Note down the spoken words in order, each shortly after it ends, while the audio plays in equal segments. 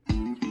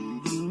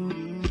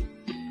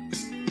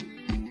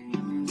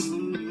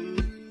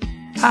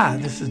Hi,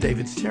 this is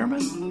David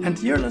Stearman, and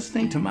you're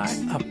listening to my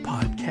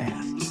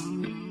podcast.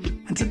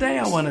 And today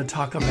I want to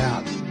talk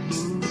about,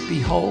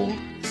 Behold,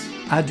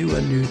 I do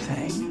a new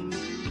thing.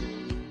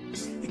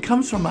 It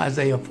comes from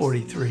Isaiah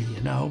 43,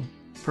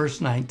 verse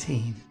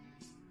 19.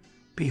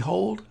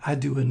 Behold, I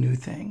do a new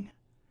thing.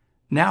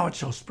 Now it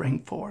shall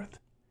spring forth.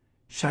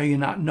 Shall you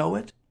not know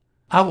it?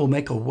 I will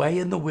make a way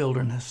in the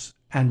wilderness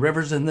and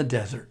rivers in the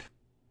desert.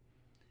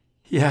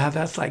 Yeah,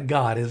 that's like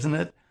God, isn't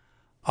it?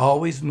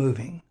 Always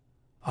moving,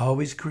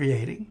 always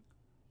creating,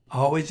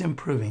 always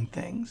improving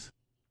things.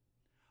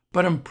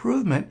 But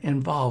improvement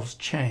involves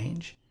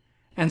change,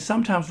 and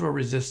sometimes we're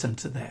resistant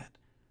to that.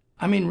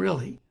 I mean,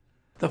 really,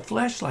 the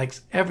flesh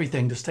likes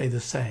everything to stay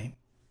the same,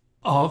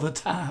 all the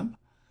time.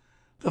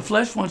 The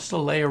flesh wants to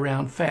lay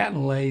around fat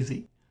and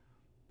lazy,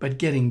 but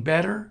getting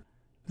better,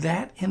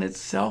 that in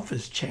itself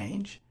is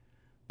change,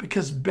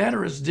 because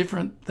better is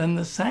different than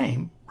the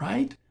same,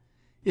 right?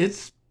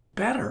 It's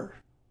better.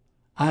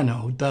 I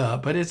know, duh,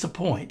 but it's a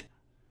point.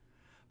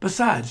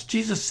 Besides,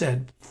 Jesus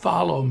said,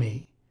 follow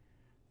me.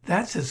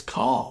 That's his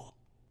call.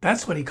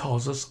 That's what he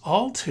calls us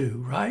all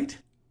to, right?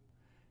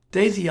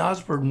 Daisy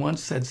Osborne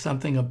once said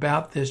something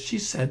about this. She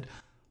said,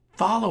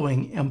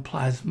 following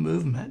implies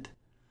movement.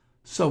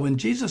 So when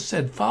Jesus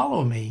said,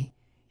 follow me,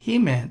 he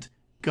meant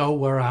go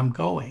where I'm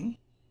going.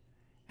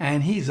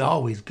 And he's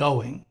always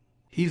going.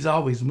 He's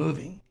always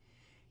moving.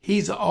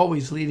 He's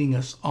always leading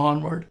us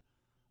onward,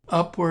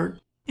 upward,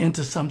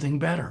 into something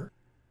better.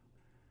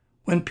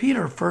 When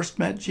Peter first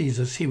met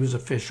Jesus, he was a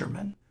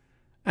fisherman.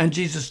 And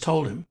Jesus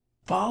told him,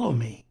 follow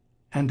me,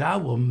 and I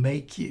will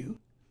make you.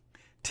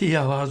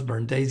 T.L.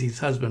 Osborne, Daisy's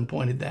husband,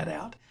 pointed that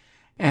out.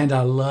 And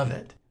I love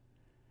it.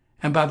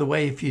 And by the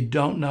way, if you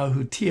don't know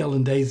who T.L.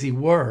 and Daisy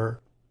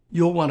were,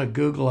 you'll want to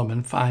Google them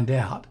and find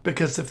out.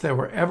 Because if there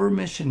were ever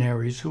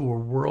missionaries who were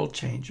world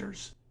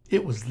changers,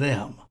 it was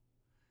them.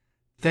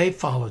 They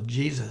followed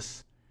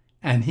Jesus,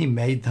 and he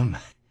made them.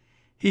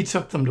 He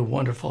took them to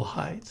wonderful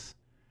heights.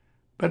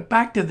 But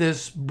back to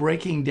this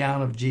breaking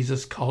down of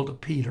Jesus' call to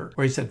Peter,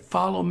 where he said,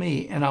 follow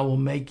me and I will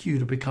make you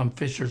to become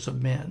fishers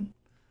of men.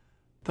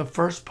 The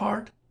first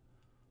part,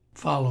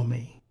 follow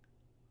me.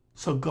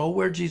 So go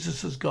where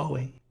Jesus is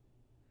going.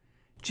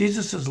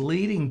 Jesus is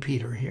leading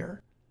Peter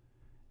here,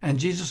 and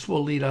Jesus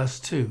will lead us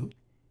too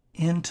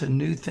into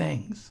new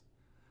things.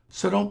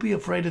 So don't be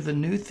afraid of the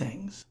new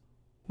things.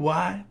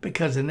 Why?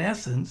 Because in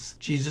essence,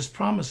 Jesus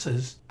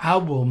promises, I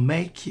will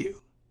make you.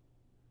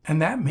 And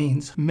that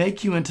means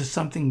make you into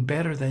something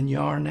better than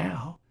you are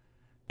now.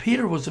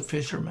 Peter was a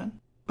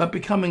fisherman, but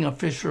becoming a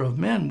fisher of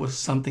men was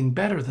something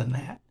better than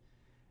that.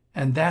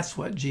 And that's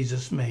what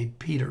Jesus made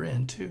Peter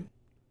into.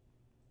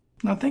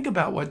 Now think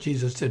about what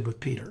Jesus did with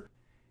Peter.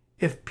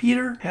 If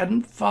Peter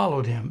hadn't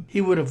followed him,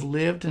 he would have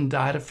lived and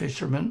died a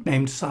fisherman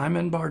named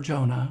Simon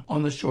Bar-Jonah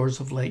on the shores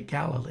of Lake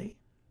Galilee.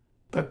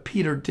 But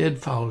Peter did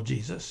follow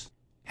Jesus,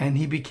 and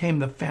he became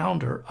the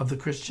founder of the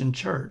Christian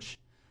church.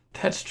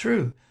 That's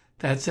true.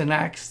 That's in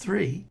Acts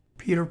 3.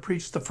 Peter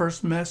preached the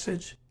first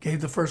message,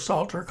 gave the first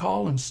altar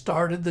call, and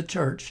started the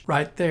church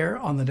right there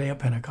on the day of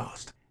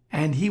Pentecost.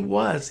 And he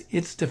was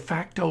its de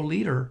facto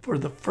leader for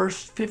the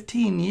first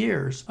 15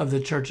 years of the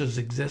church's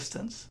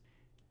existence.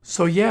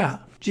 So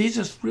yeah,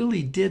 Jesus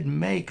really did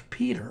make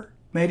Peter,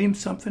 made him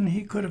something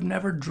he could have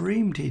never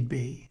dreamed he'd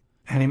be.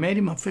 And he made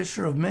him a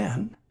fisher of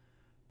men.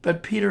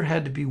 But Peter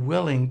had to be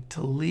willing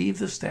to leave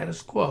the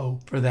status quo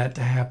for that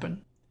to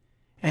happen.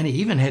 And he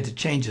even had to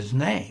change his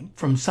name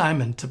from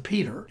Simon to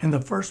Peter in the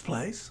first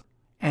place.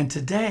 And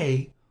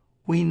today,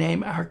 we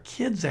name our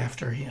kids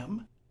after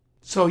him.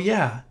 So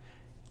yeah,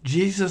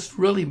 Jesus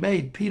really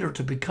made Peter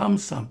to become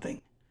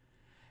something.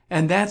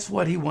 And that's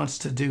what he wants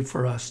to do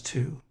for us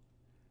too.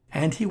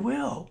 And he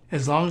will,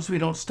 as long as we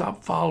don't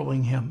stop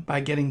following him by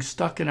getting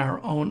stuck in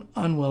our own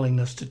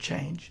unwillingness to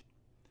change.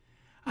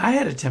 I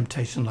had a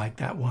temptation like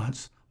that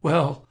once.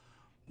 Well,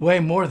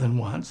 way more than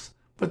once,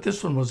 but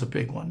this one was a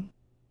big one.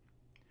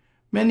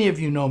 Many of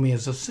you know me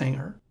as a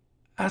singer.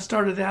 I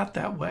started out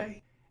that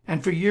way,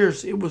 and for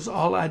years it was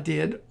all I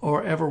did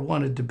or ever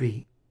wanted to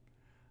be.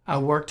 I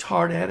worked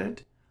hard at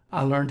it.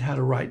 I learned how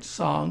to write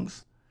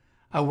songs.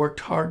 I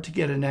worked hard to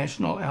get a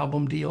national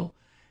album deal,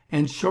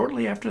 and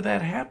shortly after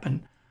that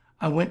happened,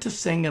 I went to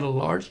sing at a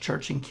large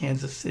church in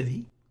Kansas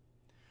City.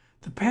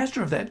 The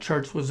pastor of that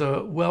church was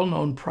a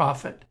well-known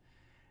prophet,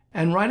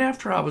 and right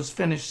after I was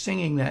finished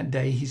singing that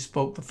day, he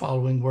spoke the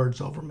following words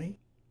over me.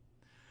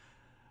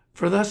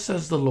 For thus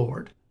says the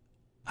Lord,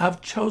 I've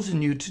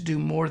chosen you to do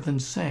more than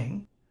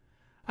sing.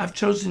 I've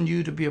chosen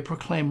you to be a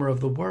proclaimer of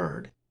the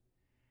word.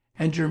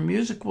 And your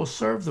music will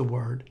serve the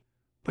word,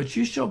 but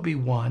you shall be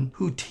one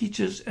who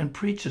teaches and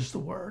preaches the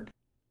word.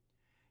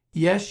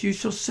 Yes, you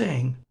shall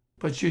sing,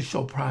 but you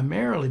shall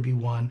primarily be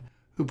one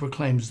who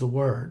proclaims the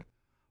word,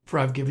 for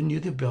I've given you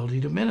the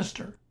ability to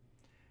minister.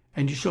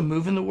 And you shall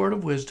move in the word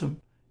of wisdom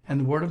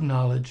and the word of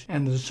knowledge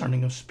and the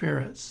discerning of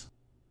spirits.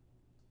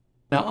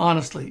 Now,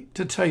 honestly,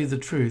 to tell you the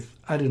truth,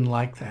 I didn't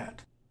like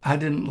that. I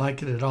didn't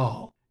like it at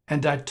all.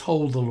 And I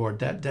told the Lord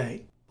that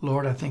day,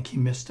 Lord, I think he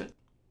missed it.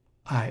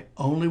 I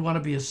only want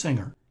to be a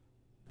singer.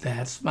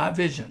 That's my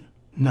vision,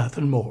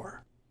 nothing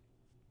more.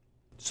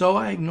 So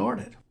I ignored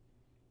it.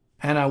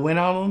 And I went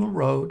out on the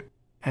road,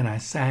 and I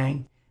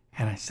sang,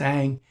 and I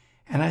sang,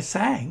 and I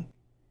sang,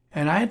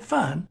 and I had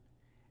fun,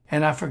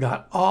 and I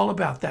forgot all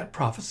about that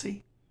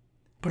prophecy.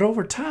 But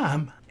over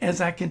time, as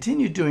I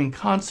continued doing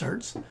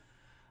concerts,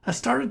 I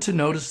started to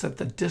notice that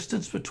the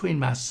distance between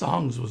my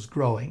songs was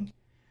growing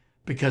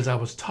because I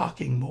was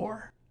talking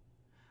more.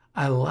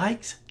 I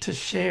liked to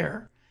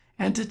share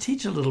and to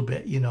teach a little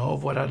bit,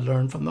 of what I'd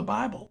learned from the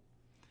Bible.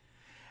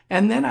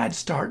 And then I'd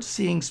start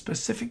seeing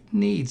specific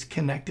needs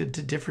connected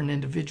to different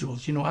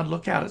individuals. I'd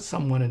look out at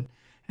someone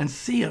and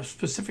see a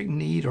specific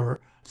need or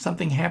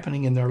something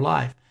happening in their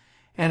life,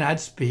 and I'd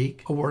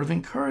speak a word of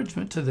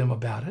encouragement to them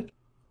about it.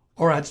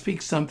 Or I'd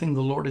speak something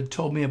the Lord had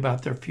told me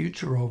about their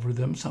future over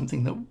them,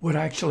 something that would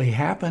actually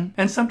happen.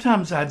 And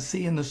sometimes I'd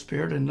see in the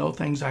Spirit and know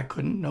things I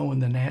couldn't know in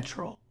the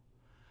natural.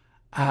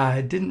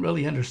 I didn't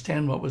really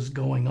understand what was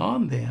going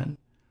on then,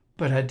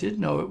 but I did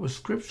know it was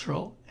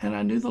scriptural, and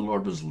I knew the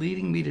Lord was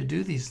leading me to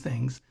do these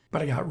things.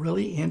 But I got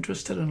really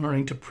interested in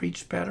learning to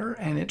preach better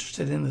and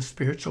interested in the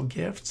spiritual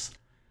gifts.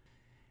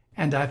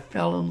 And I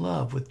fell in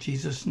love with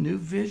Jesus' new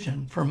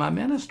vision for my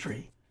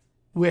ministry,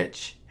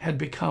 which had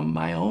become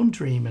my own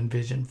dream and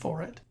vision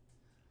for it.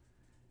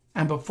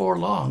 And before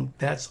long,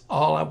 that's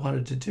all I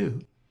wanted to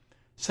do.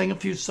 Sing a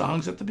few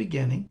songs at the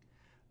beginning,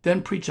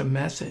 then preach a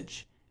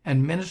message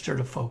and minister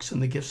to folks in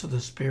the gifts of the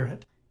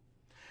Spirit.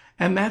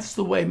 And that's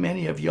the way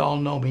many of y'all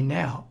know me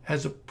now,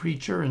 as a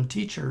preacher and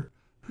teacher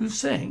who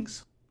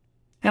sings.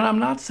 And I'm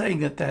not saying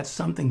that that's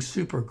something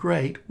super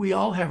great. We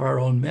all have our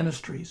own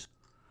ministries.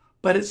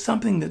 But it's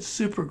something that's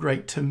super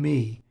great to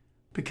me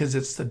because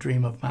it's the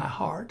dream of my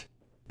heart.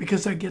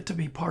 Because I get to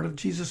be part of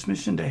Jesus'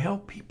 mission to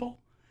help people.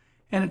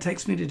 And it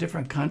takes me to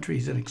different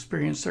countries and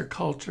experience their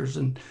cultures.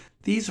 And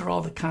these are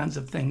all the kinds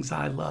of things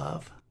I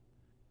love.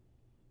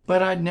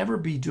 But I'd never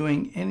be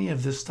doing any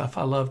of this stuff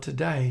I love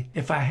today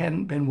if I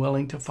hadn't been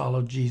willing to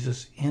follow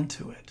Jesus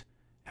into it.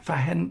 If I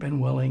hadn't been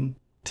willing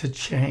to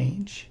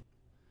change.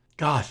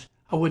 Gosh,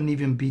 I wouldn't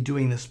even be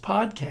doing this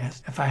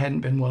podcast if I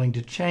hadn't been willing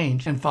to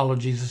change and follow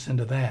Jesus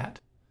into that.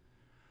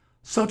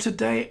 So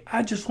today,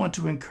 I just want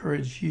to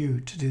encourage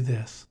you to do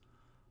this.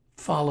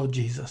 Follow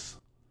Jesus.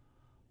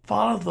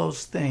 Follow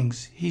those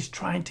things He's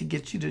trying to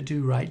get you to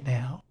do right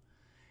now.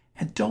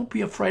 And don't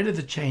be afraid of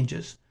the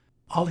changes.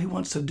 All He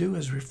wants to do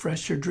is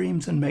refresh your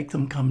dreams and make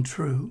them come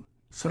true.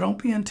 So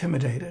don't be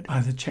intimidated by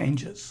the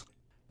changes.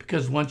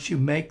 Because once you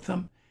make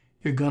them,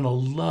 you're going to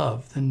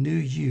love the new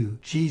you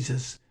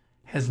Jesus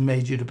has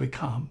made you to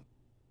become.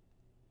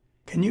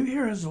 Can you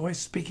hear His voice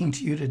speaking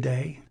to you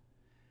today?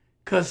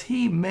 Because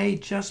He may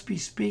just be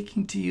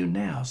speaking to you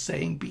now,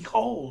 saying,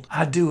 "Behold,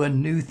 I do a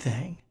new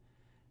thing.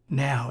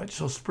 Now it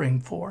shall spring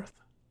forth.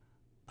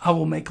 I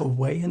will make a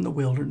way in the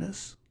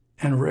wilderness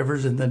and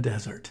rivers in the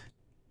desert."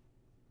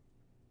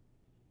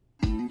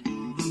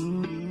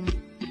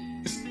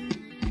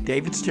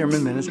 David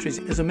Stearman Ministries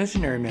is a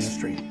missionary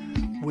ministry.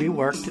 We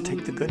work to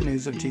take the good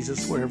news of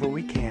Jesus wherever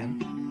we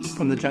can,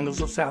 from the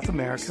jungles of South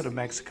America to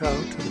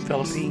Mexico to the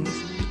Philippines,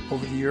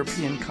 over the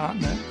European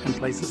continent, and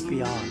places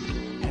beyond.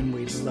 And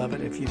we'd love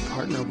it if you'd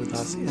partner with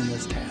us in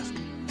this task.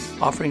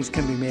 Offerings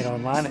can be made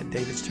online at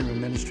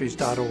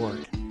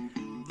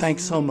davidstearmanministries.org.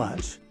 Thanks so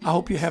much. I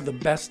hope you have the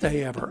best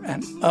day ever,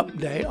 and up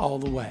day all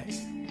the way.